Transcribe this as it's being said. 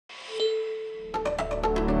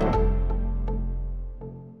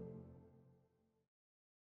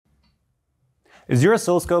Is your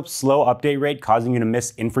oscilloscope's slow update rate causing you to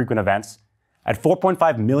miss infrequent events? At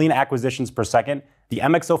 4.5 million acquisitions per second, the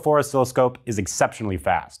MXO4 oscilloscope is exceptionally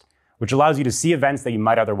fast, which allows you to see events that you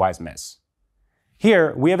might otherwise miss.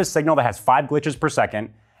 Here, we have a signal that has 5 glitches per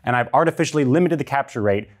second, and I've artificially limited the capture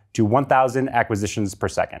rate to 1,000 acquisitions per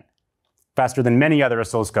second, faster than many other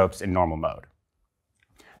oscilloscopes in normal mode.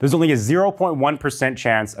 There's only a 0.1%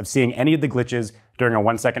 chance of seeing any of the glitches during a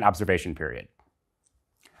 1-second observation period.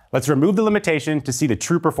 Let's remove the limitation to see the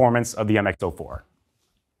true performance of the MXO4.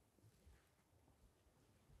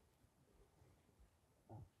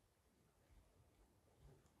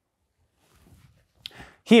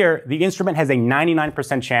 Here, the instrument has a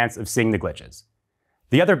 99% chance of seeing the glitches.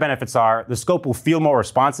 The other benefits are the scope will feel more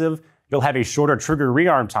responsive, you'll have a shorter trigger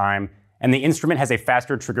rearm time, and the instrument has a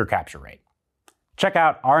faster trigger capture rate. Check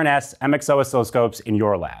out R&S MXO oscilloscopes in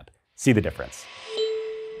your lab. See the difference.